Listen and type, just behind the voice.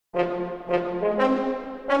Hello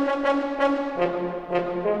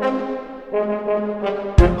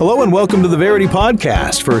and welcome to the Verity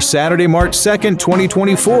Podcast for Saturday, March 2nd,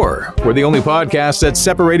 2024. We're the only podcast that's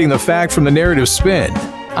separating the fact from the narrative spin.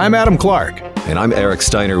 I'm Adam Clark. And I'm Eric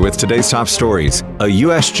Steiner with today's top stories. A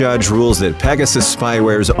U.S. judge rules that Pegasus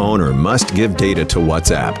Spyware's owner must give data to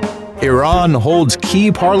WhatsApp. Iran holds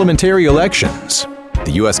key parliamentary elections.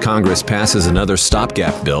 The U.S. Congress passes another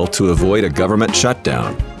stopgap bill to avoid a government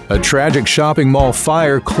shutdown. A tragic shopping mall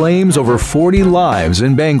fire claims over 40 lives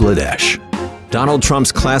in Bangladesh. Donald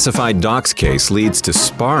Trump's classified docs case leads to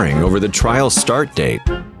sparring over the trial start date.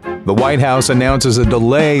 The White House announces a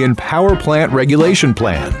delay in power plant regulation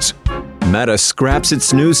plans. Meta scraps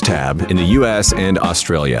its news tab in the U.S. and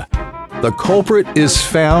Australia. The culprit is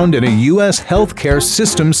found in a U.S. healthcare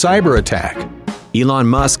system cyber attack. Elon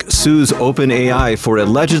Musk sues OpenAI for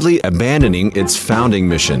allegedly abandoning its founding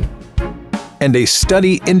mission. And a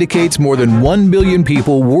study indicates more than 1 billion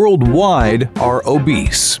people worldwide are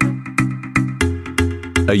obese.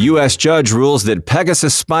 A U.S. judge rules that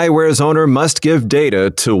Pegasus Spyware's owner must give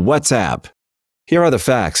data to WhatsApp. Here are the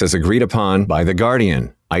facts as agreed upon by The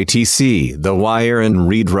Guardian, ITC, The Wire, and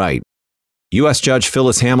Read Write. U.S. Judge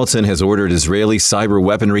Phyllis Hamilton has ordered Israeli cyber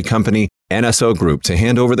weaponry company NSO Group to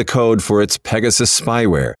hand over the code for its Pegasus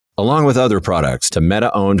spyware, along with other products, to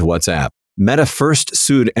Meta-owned WhatsApp. Meta first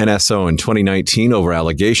sued NSO in 2019 over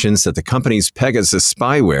allegations that the company's Pegasus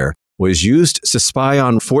spyware was used to spy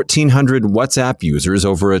on 1,400 WhatsApp users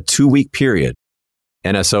over a 2-week period.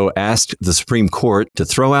 NSO asked the Supreme Court to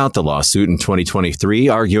throw out the lawsuit in 2023,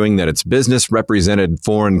 arguing that its business represented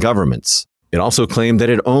foreign governments. It also claimed that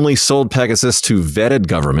it only sold Pegasus to vetted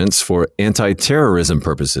governments for anti-terrorism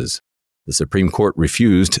purposes. The Supreme Court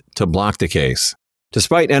refused to block the case.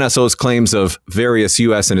 Despite NSO's claims of various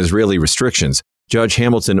U.S. and Israeli restrictions, Judge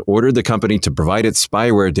Hamilton ordered the company to provide its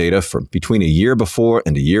spyware data for between a year before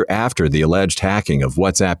and a year after the alleged hacking of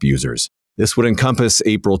WhatsApp users. This would encompass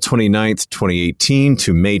April 29, 2018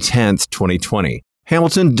 to May 10, 2020.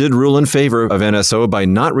 Hamilton did rule in favor of NSO by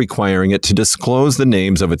not requiring it to disclose the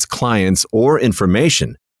names of its clients or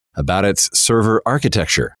information about its server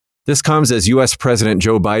architecture. This comes as U.S. President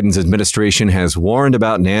Joe Biden's administration has warned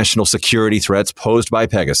about national security threats posed by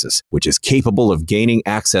Pegasus, which is capable of gaining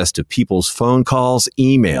access to people's phone calls,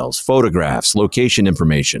 emails, photographs, location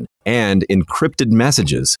information, and encrypted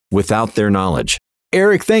messages without their knowledge.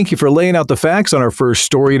 Eric, thank you for laying out the facts on our first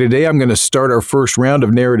story today. I'm going to start our first round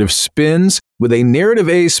of narrative spins with a narrative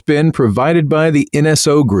A spin provided by the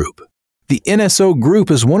NSO Group. The NSO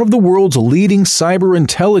Group is one of the world's leading cyber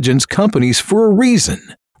intelligence companies for a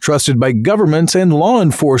reason. Trusted by governments and law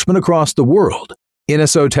enforcement across the world,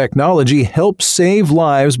 NSO technology helps save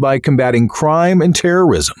lives by combating crime and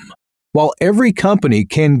terrorism. While every company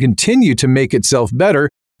can continue to make itself better,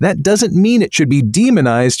 that doesn't mean it should be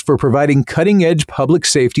demonized for providing cutting-edge public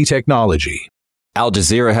safety technology. Al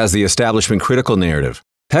Jazeera has the establishment critical narrative.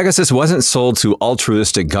 Pegasus wasn't sold to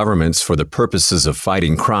altruistic governments for the purposes of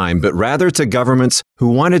fighting crime, but rather to governments who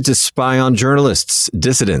wanted to spy on journalists,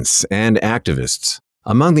 dissidents, and activists.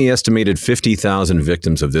 Among the estimated 50,000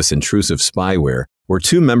 victims of this intrusive spyware were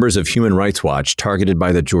 2 members of Human Rights Watch targeted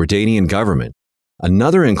by the Jordanian government.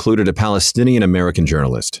 Another included a Palestinian-American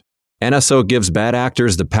journalist. NSO gives bad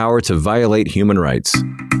actors the power to violate human rights.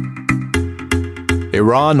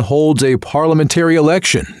 Iran holds a parliamentary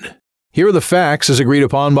election. Here are the facts as agreed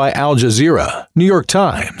upon by Al Jazeera, New York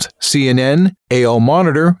Times, CNN, AL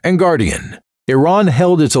Monitor, and Guardian. Iran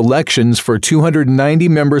held its elections for 290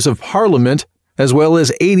 members of parliament as well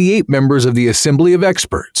as 88 members of the Assembly of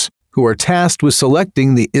Experts, who are tasked with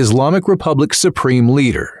selecting the Islamic Republic's supreme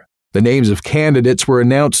leader. The names of candidates were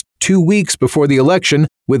announced 2 weeks before the election,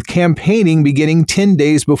 with campaigning beginning 10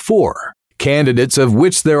 days before. Candidates, of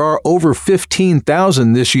which there are over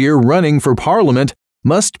 15,000 this year running for parliament,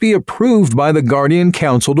 must be approved by the Guardian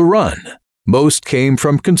Council to run. Most came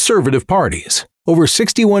from conservative parties. Over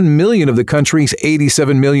 61 million of the country's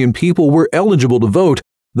 87 million people were eligible to vote,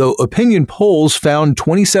 though opinion polls found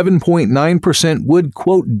 27.9% would,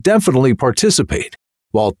 quote, definitely participate,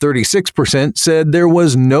 while 36% said there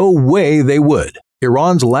was no way they would.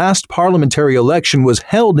 Iran's last parliamentary election was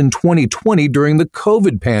held in 2020 during the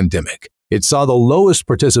COVID pandemic. It saw the lowest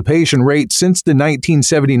participation rate since the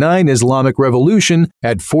 1979 Islamic Revolution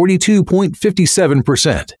at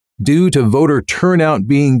 42.57%. Due to voter turnout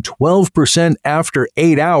being 12% after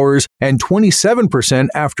 8 hours and 27%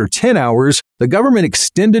 after 10 hours, the government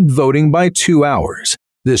extended voting by 2 hours.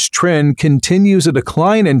 This trend continues a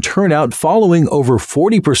decline in turnout following over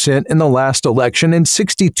 40% in the last election and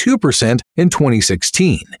 62% in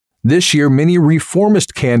 2016. This year, many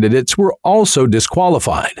reformist candidates were also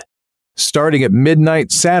disqualified. Starting at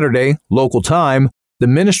midnight Saturday, local time, the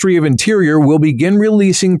Ministry of Interior will begin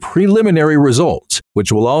releasing preliminary results,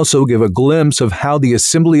 which will also give a glimpse of how the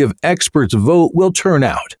Assembly of Experts vote will turn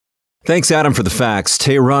out. Thanks, Adam, for the facts.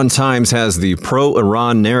 Tehran Times has the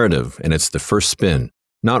pro-Iran narrative, and it's the first spin.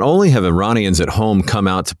 Not only have Iranians at home come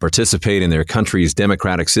out to participate in their country's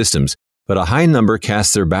democratic systems, but a high number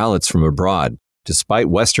cast their ballots from abroad. Despite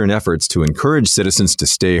Western efforts to encourage citizens to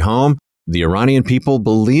stay home, the Iranian people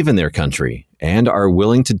believe in their country and are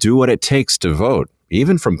willing to do what it takes to vote,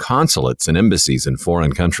 even from consulates and embassies in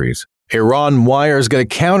foreign countries. Iran Wire is going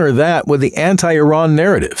to counter that with the anti-Iran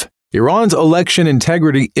narrative. Iran's election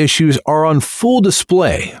integrity issues are on full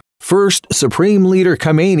display. First, Supreme Leader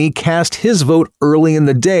Khamenei cast his vote early in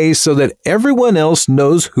the day so that everyone else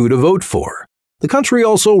knows who to vote for. The country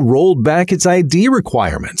also rolled back its ID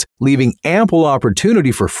requirements, leaving ample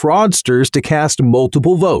opportunity for fraudsters to cast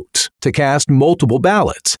multiple votes, to cast multiple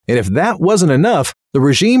ballots. And if that wasn't enough, the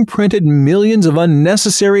regime printed millions of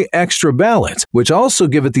unnecessary extra ballots, which also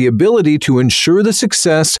give it the ability to ensure the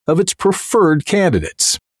success of its preferred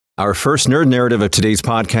candidates. Our first nerd narrative of today's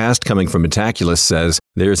podcast, coming from Metaculus, says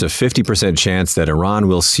there's a 50% chance that Iran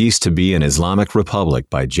will cease to be an Islamic republic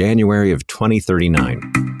by January of 2039.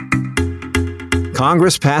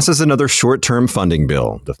 Congress passes another short-term funding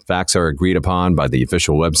bill. The facts are agreed upon by the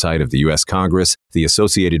official website of the U.S. Congress, the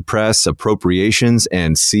Associated Press, Appropriations,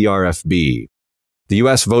 and CRFB. The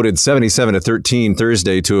U.S. voted 77-13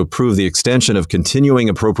 Thursday to approve the extension of Continuing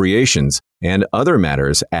Appropriations and Other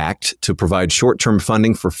Matters Act to provide short-term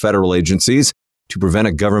funding for federal agencies to prevent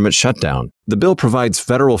a government shutdown. The bill provides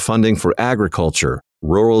federal funding for agriculture,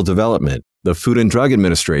 rural development, the Food and Drug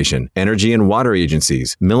Administration, energy and water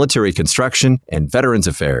agencies, military construction, and Veterans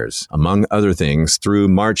Affairs, among other things, through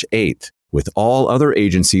March 8th, with all other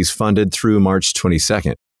agencies funded through March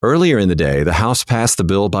 22nd. Earlier in the day, the House passed the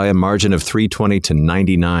bill by a margin of 320 to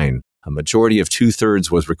 99. A majority of 2/3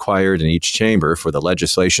 was required in each chamber for the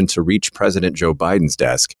legislation to reach President Joe Biden's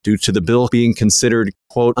desk due to the bill being considered,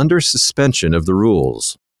 quote, under suspension of the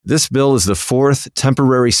rules. This bill is the fourth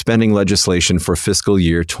temporary spending legislation for fiscal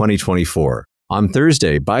year 2024. On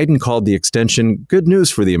Thursday, Biden called the extension good news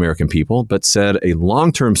for the American people, but said a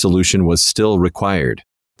long-term solution was still required.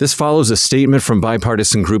 This follows a statement from a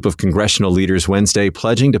bipartisan group of congressional leaders Wednesday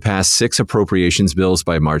pledging to pass 6 appropriations bills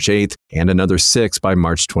by March 8th and another 6 by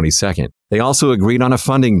March 22nd. They also agreed on a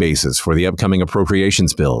funding basis for the upcoming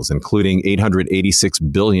appropriations bills, including $886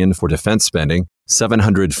 billion for defense spending,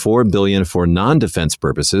 $704 billion for non-defense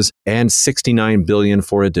purposes, and $69 billion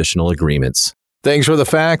for additional agreements. Thanks for the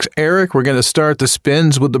facts, Eric. We're going to start the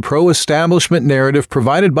spins with the pro-establishment narrative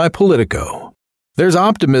provided by Politico. There's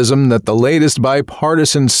optimism that the latest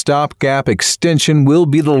bipartisan stopgap extension will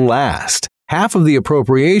be the last. Half of the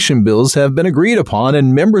appropriation bills have been agreed upon,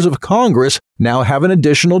 and members of Congress now have an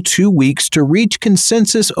additional 2 weeks to reach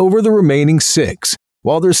consensus over the remaining 6.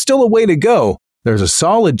 While there's still a way to go, there's a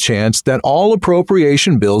solid chance that all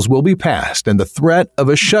appropriation bills will be passed, and the threat of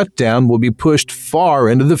a shutdown will be pushed far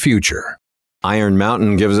into the future. Iron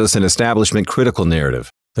Mountain gives us an establishment critical narrative.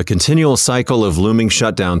 The continual cycle of looming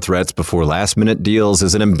shutdown threats before last-minute deals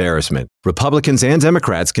is an embarrassment. Republicans and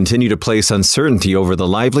Democrats continue to place uncertainty over the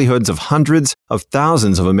livelihoods of hundreds of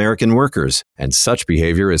thousands of American workers, and such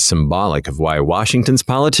behavior is symbolic of why Washington's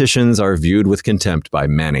politicians are viewed with contempt by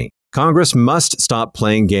many. Congress must stop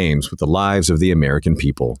playing games with the lives of the American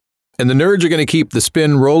people. And the nerds are going to keep the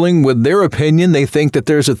spin rolling with their opinion. They think that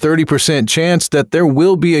there's a 30% chance that there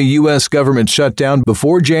will be a U.S. government shutdown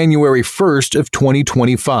before January 1st of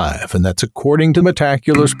 2025. And that's according to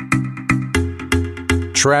Metaculus.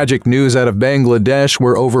 Tragic news out of Bangladesh,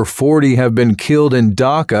 where over 40 have been killed in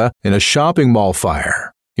Dhaka in a shopping mall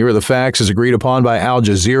fire. Here are the facts as agreed upon by Al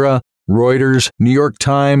Jazeera, Reuters, New York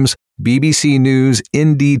Times, BBC News,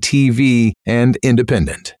 NDTV, and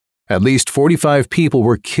Independent. At least 45 people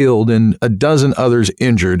were killed and a dozen others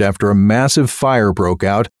injured after a massive fire broke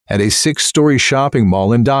out at a 6-story shopping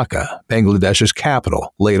mall in Dhaka, Bangladesh's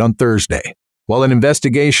capital, late on Thursday. While an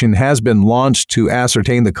investigation has been launched to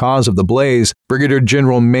ascertain the cause of the blaze, Brigadier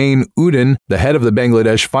General Main Udin, the head of the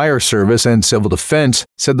Bangladesh Fire Service and Civil Defense,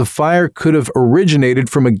 said the fire could have originated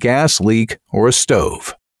from a gas leak or a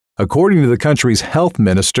stove. According to the country's health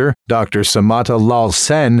minister, Dr. Samata Lal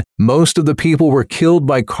Sen, most of the people were killed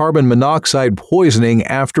by carbon monoxide poisoning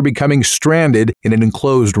after becoming stranded in an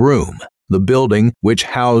enclosed room. The building, which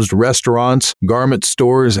housed restaurants, garment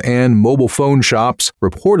stores, and mobile phone shops,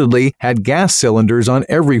 reportedly had gas cylinders on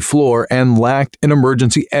every floor and lacked an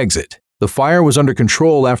emergency exit. The fire was under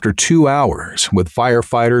control after 2 hours, with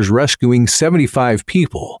firefighters rescuing 75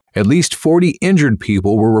 people. At least 40 injured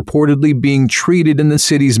people were reportedly being treated in the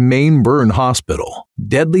city's main burn hospital.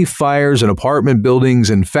 Deadly fires in apartment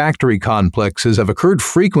buildings and factory complexes have occurred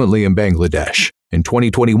frequently in Bangladesh. In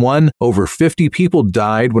 2021, over 50 people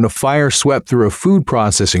died when a fire swept through a food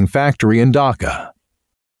processing factory in Dhaka.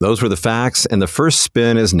 Those were the facts, and the first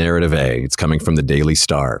spin is Narrative A. It's coming from the Daily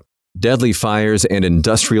Star. Deadly fires and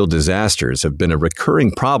industrial disasters have been a recurring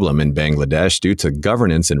problem in Bangladesh due to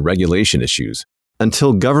governance and regulation issues.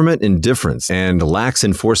 Until government indifference and lax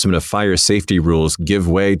enforcement of fire safety rules give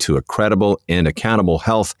way to a credible and accountable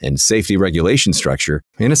health and safety regulation structure,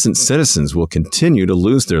 innocent citizens will continue to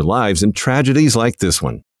lose their lives in tragedies like this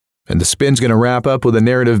one. And the spin's going to wrap up with a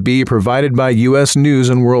Narrative B provided by U.S. News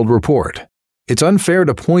and World Report. It's unfair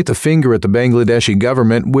to point the finger at the Bangladeshi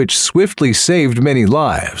government, which swiftly saved many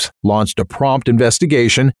lives, launched a prompt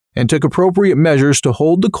investigation, and took appropriate measures to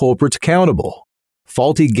hold the culprits accountable.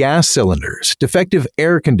 Faulty gas cylinders, defective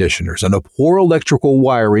air conditioners, and a poor electrical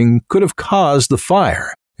wiring could have caused the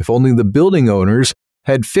fire if only the building owners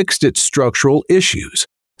had fixed its structural issues.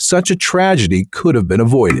 Such a tragedy could have been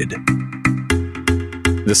avoided.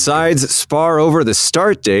 The sides spar over the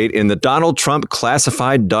start date in the Donald Trump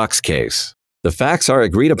classified docs case. The facts are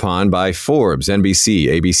agreed upon by Forbes, NBC,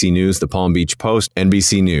 ABC News, The Palm Beach Post,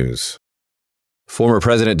 NBC News. Former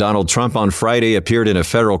President Donald Trump on Friday appeared in a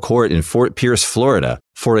federal court in Fort Pierce, Florida,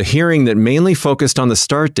 for a hearing that mainly focused on the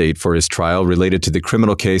start date for his trial related to the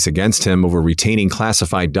criminal case against him over retaining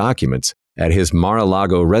classified documents at his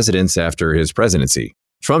Mar-a-Lago residence after his presidency.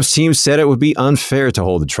 Trump's team said it would be unfair to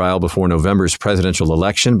hold the trial before November's presidential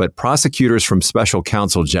election, but prosecutors from special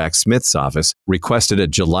counsel Jack Smith's office requested a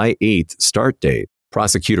July 8th start date.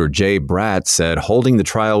 Prosecutor Jay Bratt said holding the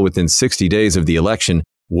trial within 60 days of the election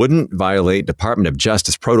wouldn't violate Department of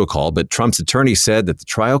Justice protocol, but Trump's attorney said that the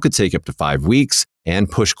trial could take up to 5 weeks and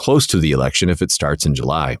push close to the election if it starts in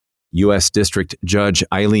July. U.S. District Judge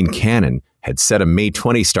Eileen Cannon had set a May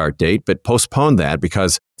 20 start date, but postponed that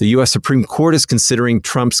because the U.S. Supreme Court is considering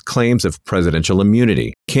Trump's claims of presidential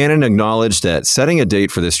immunity. Cannon acknowledged that setting a date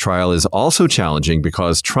for this trial is also challenging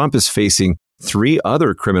because Trump is facing 3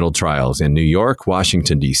 other criminal trials in New York,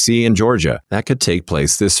 Washington, D.C., and Georgia that could take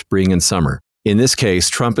place this spring and summer. In this case,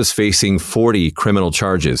 Trump is facing 40 criminal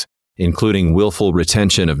charges, including willful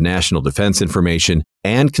retention of national defense information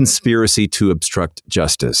and conspiracy to obstruct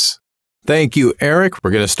justice. Thank you, Eric.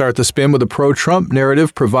 We're going to start the spin with a pro-Trump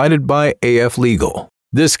narrative provided by AF Legal.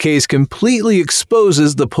 This case completely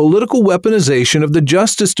exposes the political weaponization of the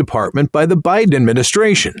Justice Department by the Biden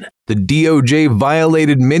administration. The DOJ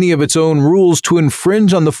violated many of its own rules to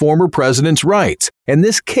infringe on the former president's rights, and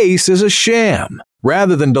this case is a sham.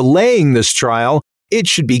 Rather than delaying this trial, it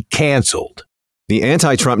should be canceled. The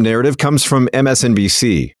anti-Trump narrative comes from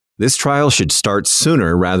MSNBC. This trial should start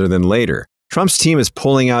sooner rather than later. Trump's team is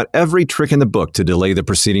pulling out every trick in the book to delay the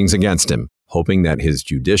proceedings against him, hoping that his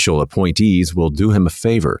judicial appointees will do him a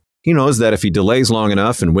favor. He knows that if he delays long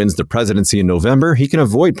enough and wins the presidency in November, he can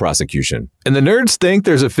avoid prosecution. And the nerds think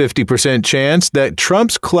there's a 50% chance that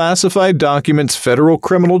Trump's classified documents federal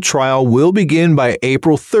criminal trial will begin by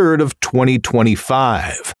April 3rd of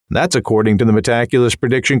 2025. That's according to the Metaculus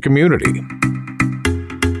prediction community.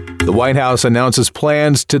 The White House announces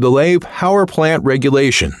plans to delay power plant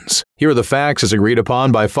regulations. Here are the facts as agreed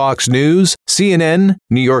upon by Fox News, CNN,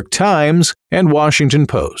 New York Times, and Washington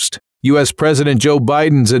Post. U.S. President Joe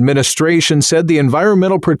Biden's administration said the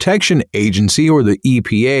Environmental Protection Agency, or the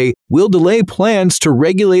EPA, will delay plans to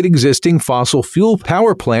regulate existing fossil fuel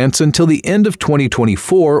power plants until the end of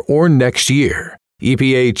 2024 or next year.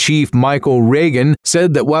 EPA Chief Michael Regan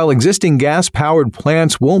said that while existing gas-powered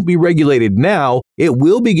plants won't be regulated now, it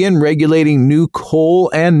will begin regulating new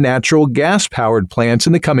coal and natural gas-powered plants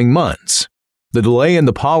in the coming months. The delay in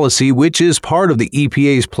the policy, which is part of the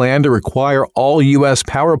EPA's plan to require all U.S.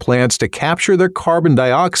 power plants to capture their carbon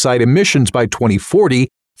dioxide emissions by 2040,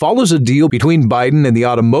 follows a deal between Biden and the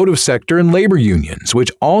automotive sector and labor unions,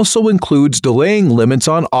 which also includes delaying limits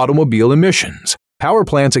on automobile emissions. Power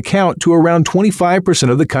plants account to around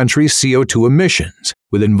 25% of the country's CO2 emissions,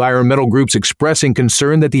 with environmental groups expressing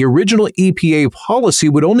concern that the original EPA policy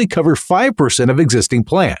would only cover 5% of existing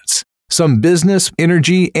plants. Some business,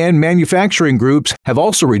 energy, and manufacturing groups have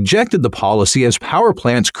also rejected the policy as power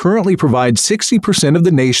plants currently provide 60% of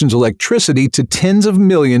the nation's electricity to tens of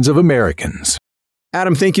millions of Americans.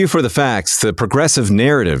 Adam, thank you for the facts. The progressive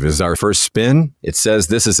narrative is our first spin. It says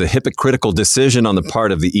this is a hypocritical decision on the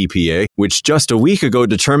part of the EPA, which just a week ago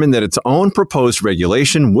determined that its own proposed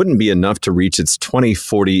regulation wouldn't be enough to reach its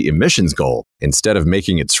 2040 emissions goal. Instead of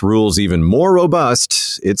making its rules even more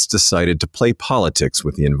robust, it's decided to play politics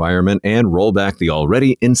with the environment and roll back the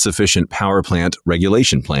already insufficient power plant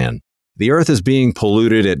regulation plan. The Earth is being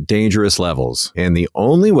polluted at dangerous levels, and the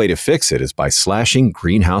only way to fix it is by slashing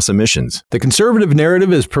greenhouse emissions. The conservative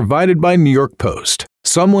narrative is provided by New York Post.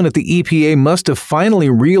 Someone at the EPA must have finally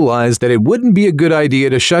realized that it wouldn't be a good idea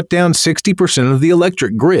to shut down 60% of the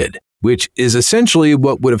electric grid, which is essentially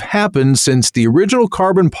what would have happened since the original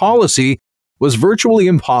carbon policy was virtually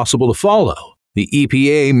impossible to follow. The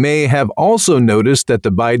EPA may have also noticed that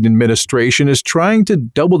the Biden administration is trying to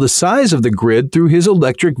double the size of the grid through his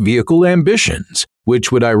electric vehicle ambitions,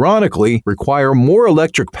 which would ironically require more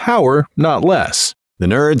electric power, not less. The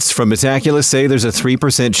nerds from Metaculus say there's a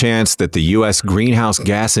 3% chance that the U.S. greenhouse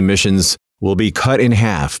gas emissions will be cut in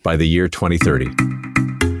half by the year 2030.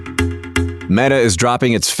 Meta is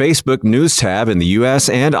dropping its Facebook News tab in the U.S.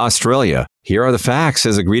 and Australia. Here are the facts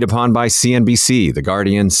as agreed upon by CNBC, The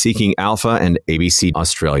Guardian, Seeking Alpha, and ABC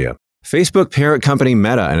Australia. Facebook parent company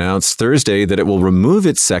Meta announced Thursday that it will remove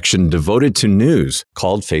its section devoted to news,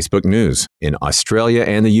 called Facebook News, in Australia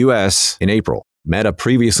and the U.S. in April. Meta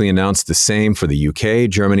previously announced the same for the UK,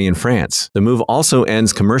 Germany, and France. The move also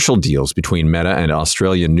ends commercial deals between Meta and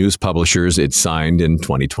Australian news publishers it signed in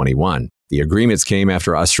 2021. The agreements came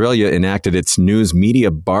after Australia enacted its news media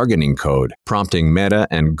bargaining code, prompting Meta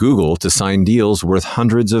and Google to sign deals worth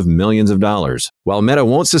hundreds of millions of dollars. While Meta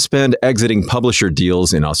won't suspend exiting publisher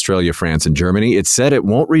deals in Australia, France, and Germany, it said it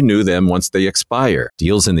won't renew them once they expire.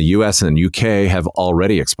 Deals in the US and UK have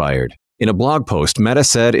already expired. In a blog post, Meta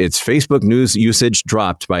said its Facebook News usage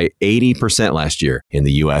dropped by 80% last year in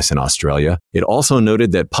the US and Australia. It also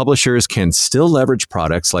noted that publishers can still leverage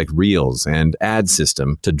products like Reels and Ad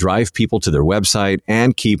System to drive people to their website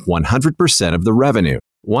and keep 100% of the revenue.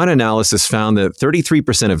 One analysis found that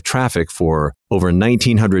 33% of traffic for over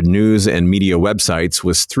 1,900 news and media websites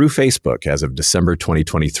was through Facebook as of December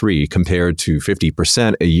 2023, compared to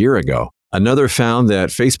 50% a year ago. Another found that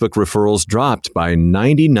Facebook referrals dropped by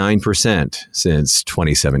 99% since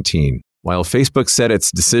 2017. While Facebook said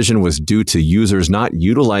its decision was due to users not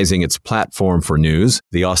utilizing its platform for news,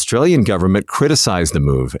 the Australian government criticized the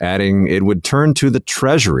move, adding it would turn to the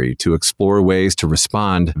Treasury to explore ways to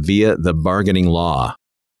respond via the bargaining law.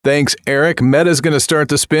 Thanks, Eric. Meta's going to start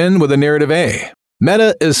the spin with a narrative A.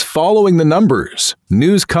 Meta is following the numbers.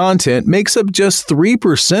 News content makes up just 3%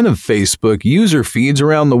 of Facebook user feeds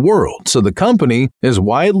around the world, so the company is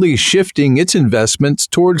widely shifting its investments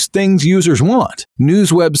towards things users want.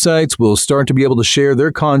 News websites will start to be able to share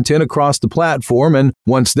their content across the platform, and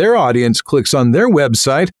once their audience clicks on their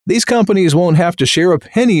website, these companies won't have to share a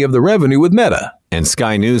penny of the revenue with Meta. And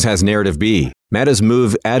Sky News has narrative B. Meta's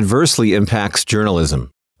move adversely impacts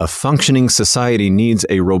journalism. A functioning society needs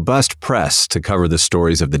a robust press to cover the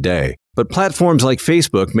stories of the day. But platforms like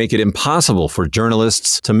Facebook make it impossible for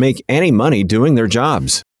journalists to make any money doing their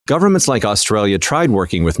jobs. Governments like Australia tried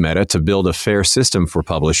working with Meta to build a fair system for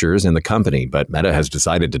publishers and the company, but Meta has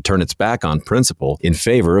decided to turn its back on principle in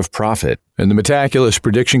favor of profit. And the Metaculus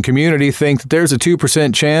prediction community think that there's a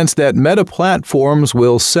 2% chance that Meta platforms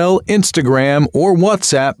will sell Instagram or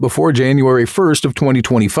WhatsApp before January 1st of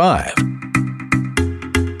 2025.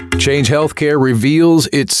 Change Healthcare reveals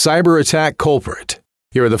its cyber attack culprit.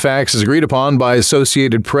 Here are the facts as agreed upon by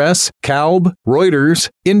Associated Press, Calb, Reuters,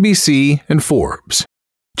 NBC, and Forbes.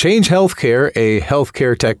 Change Healthcare, a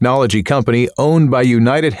healthcare technology company owned by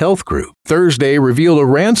United Health Group, Thursday revealed a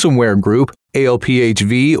ransomware group,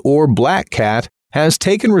 ALPHV or Black Cat, has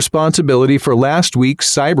taken responsibility for last week's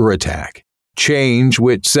cyber attack. Change,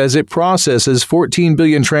 which says it processes 14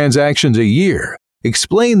 billion transactions a year,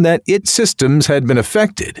 explained that its systems had been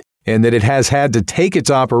affected and that it has had to take its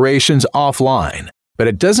operations offline, but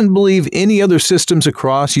it doesn't believe any other systems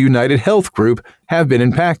across United Health Group have been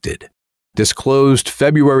impacted. Disclosed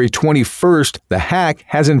February 21st, the hack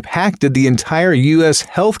has impacted the entire U.S.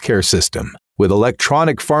 healthcare system, with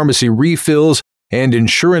electronic pharmacy refills and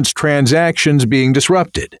insurance transactions being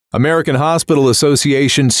disrupted. American Hospital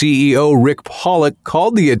Association CEO Rick Pollock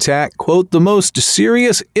called the attack, quote, the most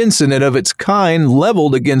serious incident of its kind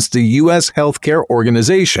leveled against the U.S. healthcare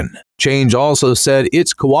organization. Change also said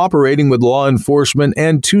it's cooperating with law enforcement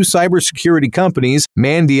and two cybersecurity companies,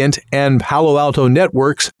 Mandiant and Palo Alto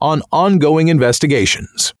Networks, on ongoing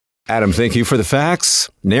investigations. Adam, thank you for the facts.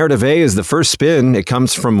 Narrative A is the first spin. It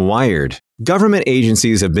comes from Wired. Government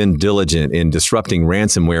agencies have been diligent in disrupting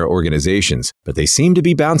ransomware organizations, but they seem to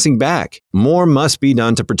be bouncing back. More must be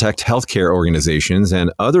done to protect healthcare organizations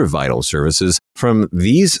and other vital services from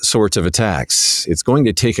these sorts of attacks. It's going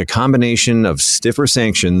to take a combination of stiffer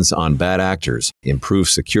sanctions on bad actors, improved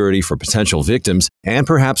security for potential victims, and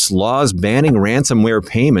perhaps laws banning ransomware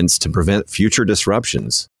payments to prevent future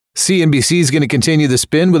disruptions. CNBC is going to continue the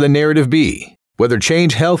spin with a narrative B. Whether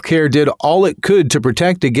Change Healthcare did all it could to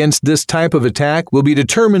protect against this type of attack will be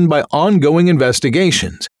determined by ongoing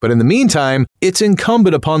investigations. But in the meantime, it's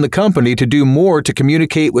incumbent upon the company to do more to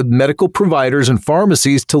communicate with medical providers and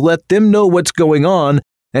pharmacies to let them know what's going on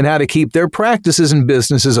and how to keep their practices and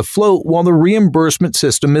businesses afloat while the reimbursement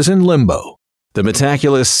system is in limbo. The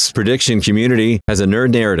Metaculus prediction community has a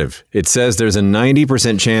nerd narrative. It says there's a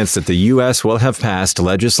 90% chance that the U.S. will have passed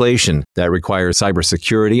legislation that requires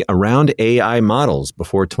cybersecurity around AI models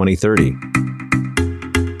before 2030.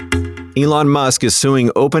 Elon Musk is suing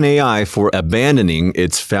OpenAI for abandoning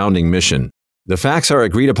its founding mission. The facts are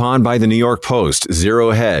agreed upon by the New York Post,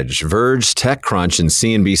 Zero Hedge, Verge, TechCrunch, and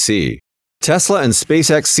CNBC. Tesla and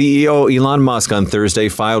SpaceX CEO Elon Musk on Thursday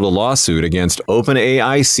filed a lawsuit against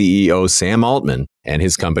OpenAI CEO Sam Altman and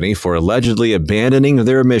his company for allegedly abandoning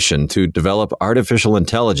their mission to develop artificial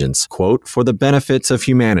intelligence, quote, for the benefits of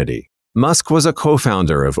humanity. Musk was a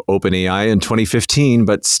co-founder of OpenAI in 2015,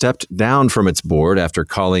 but stepped down from its board after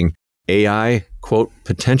calling AI, quote,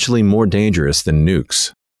 potentially more dangerous than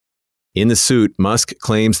nukes. In the suit, Musk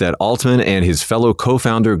claims that Altman and his fellow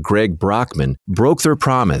co-founder Greg Brockman broke their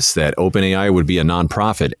promise that OpenAI would be a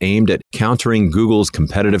nonprofit aimed at countering Google's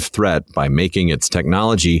competitive threat by making its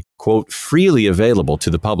technology, quote, freely available to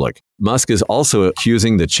the public. Musk is also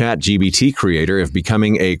accusing the ChatGPT creator of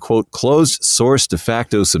becoming a, quote, closed-source de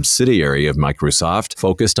facto subsidiary of Microsoft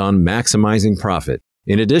focused on maximizing profit.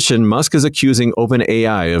 In addition, Musk is accusing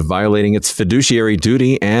OpenAI of violating its fiduciary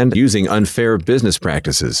duty and using unfair business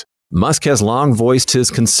practices. Musk has long voiced his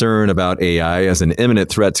concern about AI as an imminent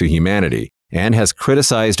threat to humanity and has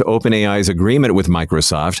criticized OpenAI's agreement with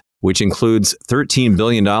Microsoft, which includes $13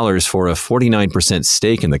 billion for a 49%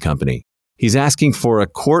 stake in the company. He's asking for a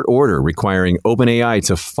court order requiring OpenAI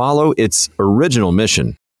to follow its original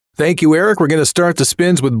mission. Thank you, Eric. We're going to start the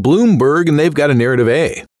spins with Bloomberg, and they've got a narrative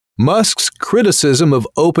A. Musk's criticism of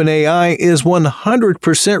OpenAI is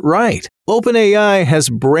 100% right. OpenAI has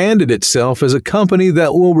branded itself as a company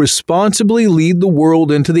that will responsibly lead the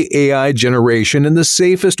world into the AI generation in the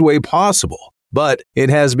safest way possible. But it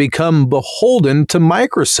has become beholden to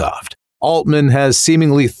Microsoft. Altman has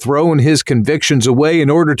seemingly thrown his convictions away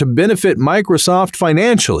in order to benefit Microsoft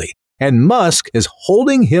financially, and Musk is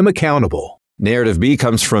holding him accountable. Narrative B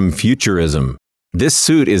comes from Futurism. This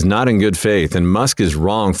suit is not in good faith, and Musk is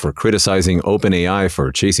wrong for criticizing OpenAI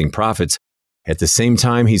for chasing profits. At the same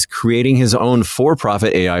time, he's creating his own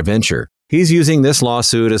for-profit AI venture. He's using this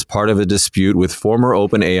lawsuit as part of a dispute with former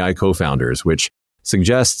OpenAI co-founders, which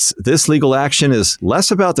suggests this legal action is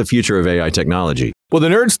less about the future of AI technology. Well, the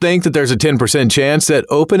nerds think that there's a 10% chance that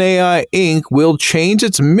OpenAI Inc. will change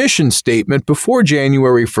its mission statement before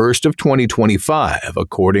January 1st of 2025,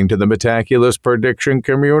 according to the Metaculus prediction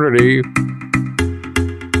community.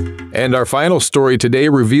 And our final story today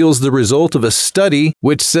reveals the result of a study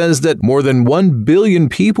which says that more than 1 billion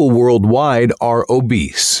people worldwide are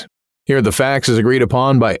obese. Here are the facts as agreed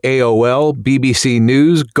upon by AOL, BBC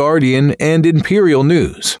News, Guardian, and Imperial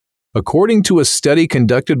News. According to a study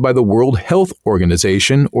conducted by the World Health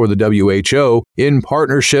Organization, or the WHO, in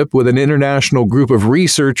partnership with an international group of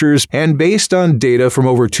researchers and based on data from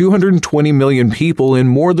over 220 million people in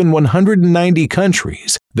more than 190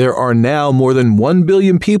 countries, there are now more than 1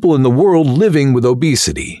 billion people in the world living with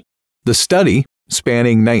obesity. The study,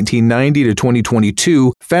 spanning 1990 to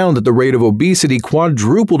 2022, found that the rate of obesity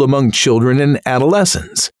quadrupled among children and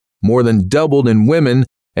adolescents, more than doubled in women,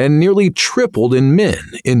 and nearly tripled in men.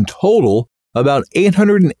 In total, about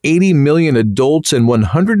 880 million adults and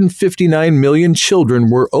 159 million children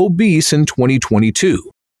were obese in 2022.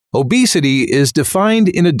 Obesity is defined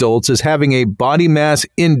in adults as having a body mass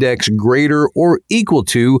index greater or equal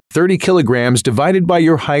to 30 kilograms divided by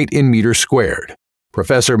your height in meters squared.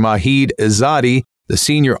 Professor Mahid Azadi, the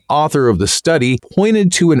senior author of the study,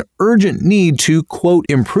 pointed to an urgent need to, quote,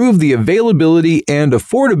 improve the availability and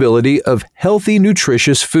affordability of healthy,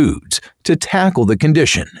 nutritious foods to tackle the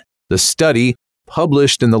condition. The study,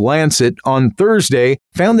 published in The Lancet on Thursday,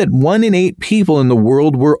 found that 1 in 8 people in the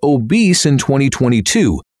world were obese in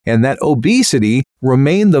 2022, and that obesity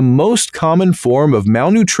remained the most common form of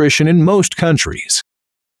malnutrition in most countries.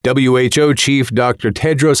 WHO Chief Dr.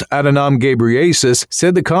 Tedros Adhanom Ghebreyesus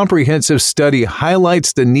said the comprehensive study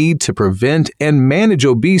highlights the need to prevent and manage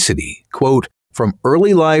obesity, quote, from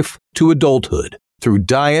early life to adulthood, through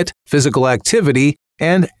diet, physical activity,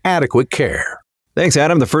 and adequate care. Thanks,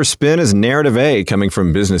 Adam. The first spin is Narrative A, coming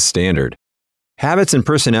from Business Standard. Habits and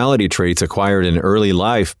personality traits acquired in early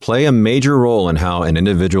life play a major role in how an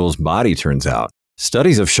individual's body turns out.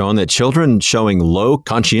 Studies have shown that children showing low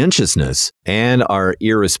conscientiousness and are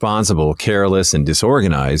irresponsible, careless, and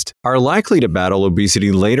disorganized are likely to battle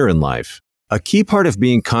obesity later in life. A key part of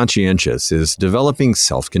being conscientious is developing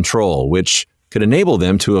self-control, which could enable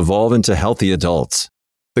them to evolve into healthy adults.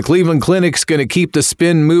 The Cleveland Clinic's going to keep the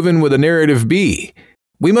spin moving with a Narrative B.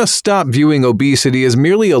 We must stop viewing obesity as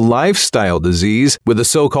merely a lifestyle disease with a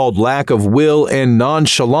so-called lack of will and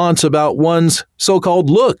nonchalance about one's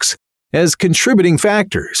so-called looks as contributing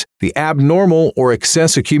factors. The abnormal or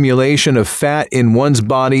excess accumulation of fat in one's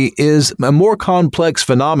body is a more complex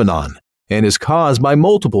phenomenon and is caused by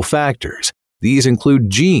multiple factors. These include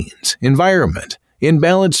genes, environment,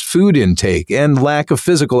 imbalanced food intake, and lack of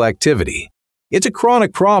physical activity. It's a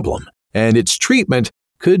chronic problem, and its treatment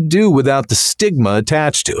could do without the stigma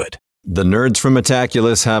attached to it. The nerds from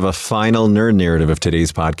Metaculus have a final nerd narrative of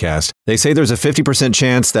today's podcast. They say there's a 50%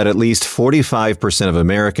 chance that at least 45% of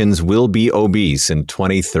Americans will be obese in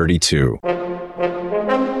 2032.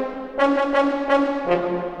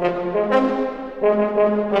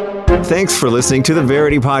 Thanks for listening to the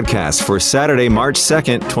Verity Podcast for Saturday, March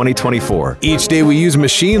 2nd, 2024. Each day we use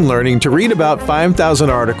machine learning to read about 5,000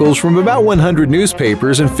 articles from about 100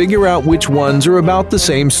 newspapers and figure out which ones are about the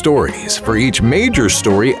same stories. For each major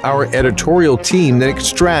story, our editorial team then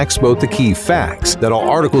extracts both the key facts that all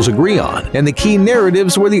articles agree on and the key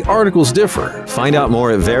narratives where the articles differ. Find out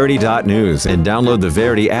more at Verity.news and download the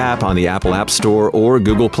Verity app on the Apple App Store or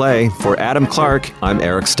Google Play. For Adam Clark, I'm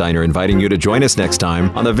Eric Steiner, inviting you to join us next time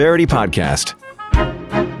on the Verity Podcast.